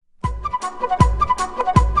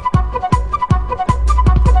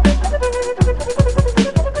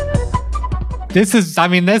This is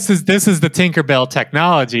the Tinkerbell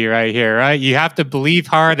technology right here, right? You have to believe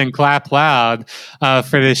hard and clap loud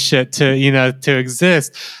for this shit to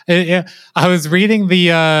exist. I was reading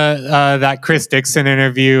that Chris Dixon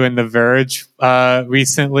interview in The Verge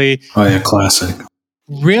recently. Oh yeah, classic.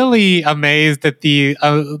 Really amazed at the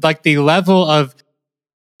level of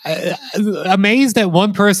amazed at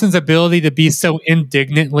one person's ability to be so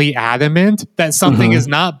indignantly adamant that something is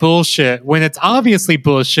not bullshit when it's obviously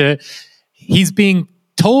bullshit. He's being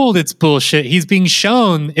told it's bullshit. He's being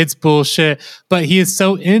shown it's bullshit, but he is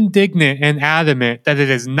so indignant and adamant that it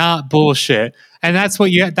is not bullshit. And that's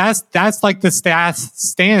what that's like the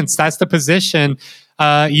stance. That's the position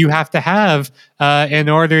you have to have in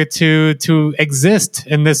order to exist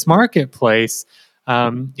in this marketplace.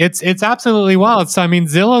 It's absolutely wild. So, I mean,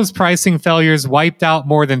 Zillow's pricing failures wiped out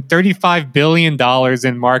more than $35 billion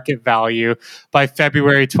in market value by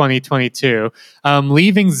February 2022,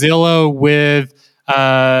 leaving Zillow with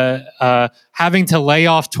having to lay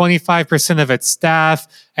off 25% of its staff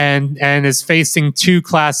and is facing 2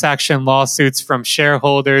 class action lawsuits from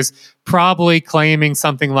shareholders, probably claiming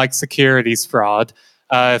something like securities fraud,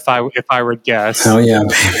 if I would guess. Hell yeah,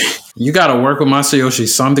 baby. You got to work with Masayoshi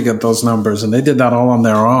Son to get those numbers, and they did that all on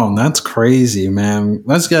their own. That's crazy, man.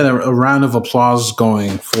 Let's get a round of applause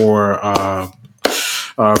going for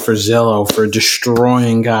Zillow for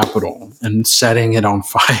destroying capital and setting it on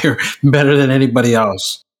fire better than anybody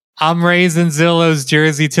else. I'm raising Zillow's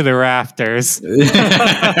jersey to the rafters.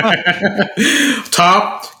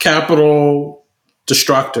 Top capital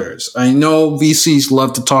destructors. I know VCs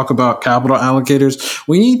love to talk about capital allocators.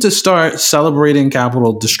 We need to start celebrating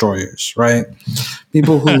capital destroyers, right?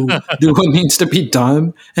 People who do what needs to be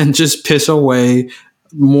done and just piss away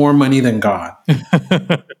more money than God.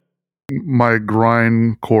 My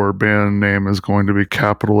grindcore band name is going to be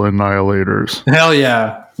Capital Annihilators. Hell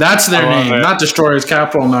yeah. That's their name. Not destroyers,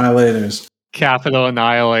 Capital Annihilators. Capital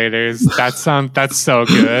Annihilators. That's so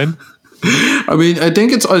good. I mean, I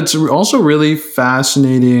think it's also really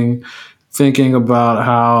fascinating thinking about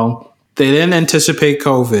how they didn't anticipate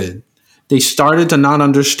COVID. They started to not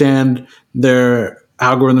understand their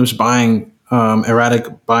algorithms buying erratic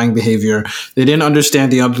buying behavior. They didn't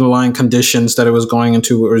understand the underlying conditions that it was going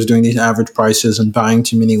into. It was doing these average prices and buying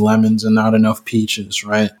too many lemons and not enough peaches,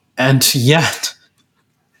 right? And yet,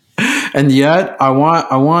 I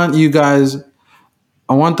want you guys,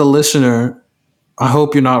 I want the listener. I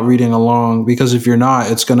hope you're not reading along, because if you're not,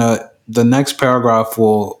 the next paragraph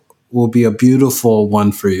will be a beautiful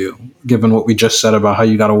one for you, given what we just said about how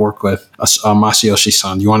you got to work with Masayoshi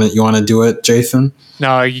Son. You want to do it, Jathan?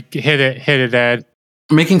 No, you hit it, Ed.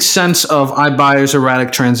 Making sense of iBuyers'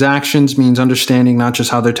 erratic transactions means understanding not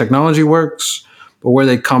just how their technology works, but where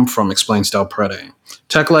they come from, explains Del Prete.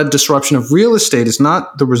 Tech-led disruption of real estate is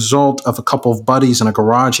not the result of a couple of buddies in a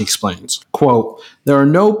garage, he explains. Quote, there are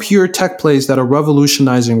no pure tech plays that are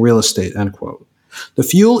revolutionizing real estate, end quote. The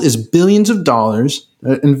fuel is billions of dollars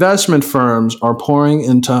that investment firms are pouring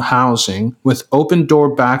into housing, with Open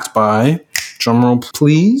Door backed by, drumroll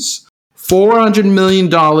please, $400 million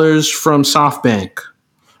from SoftBank,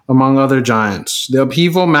 among other giants. The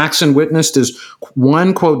upheaval Maxon witnessed is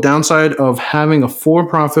one, quote, downside of having a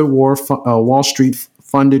for-profit Wall Street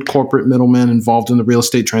funded corporate middleman involved in the real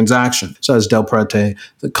estate transaction, says Del Prete.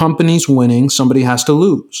 The company's winning, somebody has to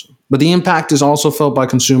lose. But the impact is also felt by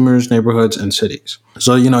consumers, neighborhoods, and cities.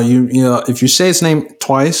 So, you if you say his name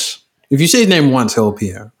twice, if you say his name once, he'll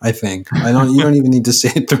appear, I think. You don't even need to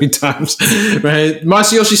say it 3 times, right?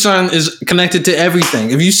 Masayoshi Son is connected to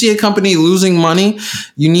everything. If you see a company losing money,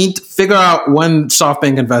 you need to figure out when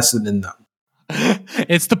SoftBank invested in them.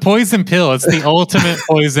 It's the poison pill. It's the ultimate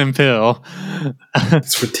poison pill.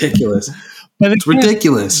 It's ridiculous. But it's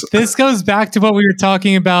ridiculous. This goes back to what we were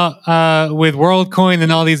talking about with WorldCoin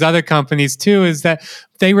and all these other companies too, is that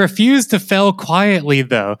they refuse to fail quietly,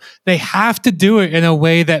 though. They have to do it in a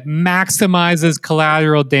way that maximizes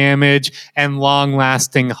collateral damage and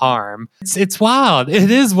long-lasting harm. It's wild.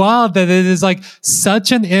 It is wild that it is like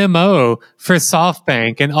such an MO for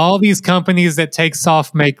SoftBank and all these companies that take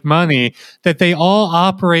SoftBank money, that they all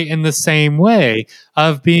operate in the same way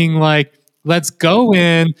of being like, let's go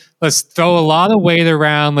in, let's throw a lot of weight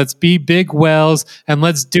around, let's be big whales, and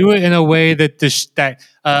let's do it in a way that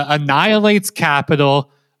annihilates capital,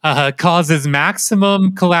 causes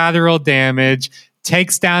maximum collateral damage,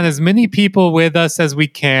 takes down as many people with us as we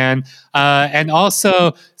can, and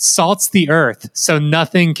also salts the earth so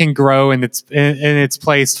nothing can grow in its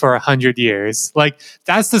place for 100 years. Like,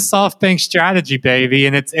 that's the SoftBank strategy, baby,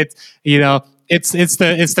 and it's It's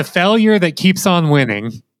the failure that keeps on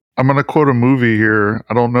winning. I'm going to quote a movie here.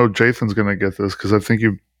 I don't know if Jathan's going to get this because I think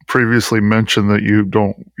you previously mentioned that you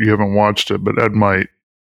haven't watched it, but Ed might.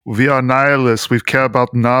 We are nihilists. We care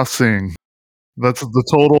about nothing. That's the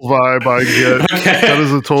total vibe I get. Okay. That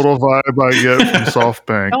is the total vibe I get from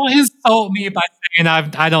SoftBank. Don't insult me by saying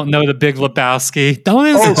I don't know the Big Lebowski. Don't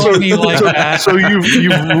insult me like that. So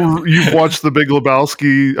you've watched the Big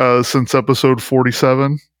Lebowski since episode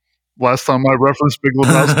 47? Last time I referenced Big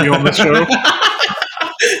Lebowski on the show.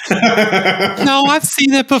 No, I've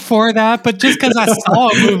seen it before that, but just because I saw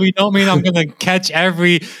a movie don't mean I'm gonna catch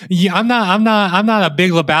every. I'm not a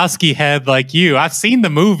Big Lebowski head like you. I've seen the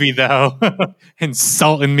movie though.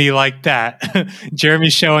 Insulting me like that.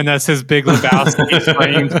 Jeremy's showing us his Big Lebowski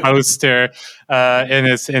framed poster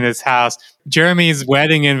in his house. Jeremy's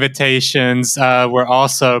wedding invitations were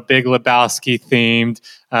also Big Lebowski themed.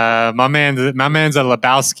 My man's a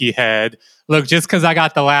Lebowski head. Look, just because I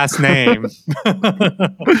got the last name.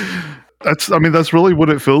 That's really what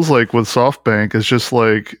it feels like with SoftBank. It's just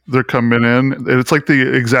like they're coming in. It's like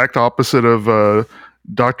the exact opposite of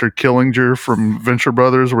Dr. Killinger from Venture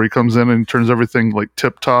Brothers, where he comes in and turns everything like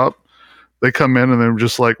tip top. They come in and they're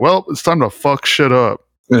just like, well, it's time to fuck shit up.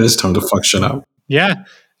 It is time to fuck shit up. Yeah.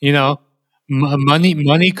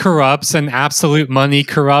 Money corrupts, and absolute money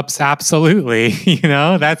corrupts absolutely.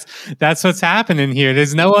 That's what's happening here.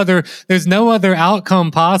 There's no other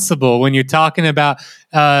outcome possible when you're talking about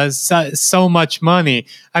so much money.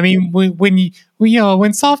 I mean, when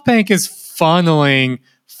SoftBank is funneling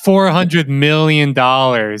 $400 million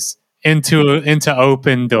into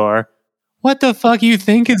Open Door, what the fuck you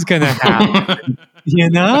think is going to happen?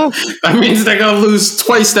 That means they're going to lose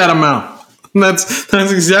twice that amount. That's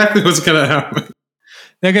exactly what's going to happen.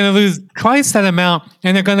 They're going to lose twice that amount,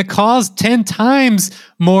 and they're going to cause 10 times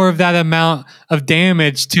more of that amount of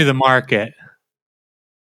damage to the market.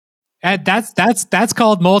 That's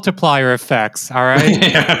called multiplier effects. All right,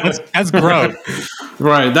 yeah. That's growth.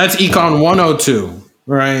 Right. That's Econ 102.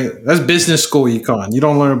 Right. That's business school econ. You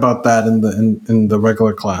don't learn about that in the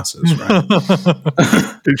regular classes. Right.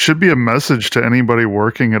 It should be a message to anybody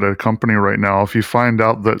working at a company right now. If you find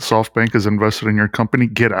out that SoftBank is invested in your company,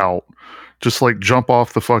 get out. Just like jump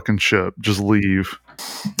off the fucking ship. Just leave.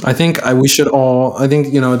 I think we should all. I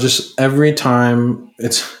think just every time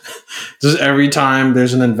there's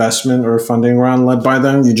an investment or a funding round led by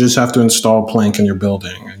them, you just have to install Plank in your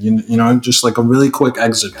building. Just like a really quick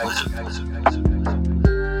exit plan.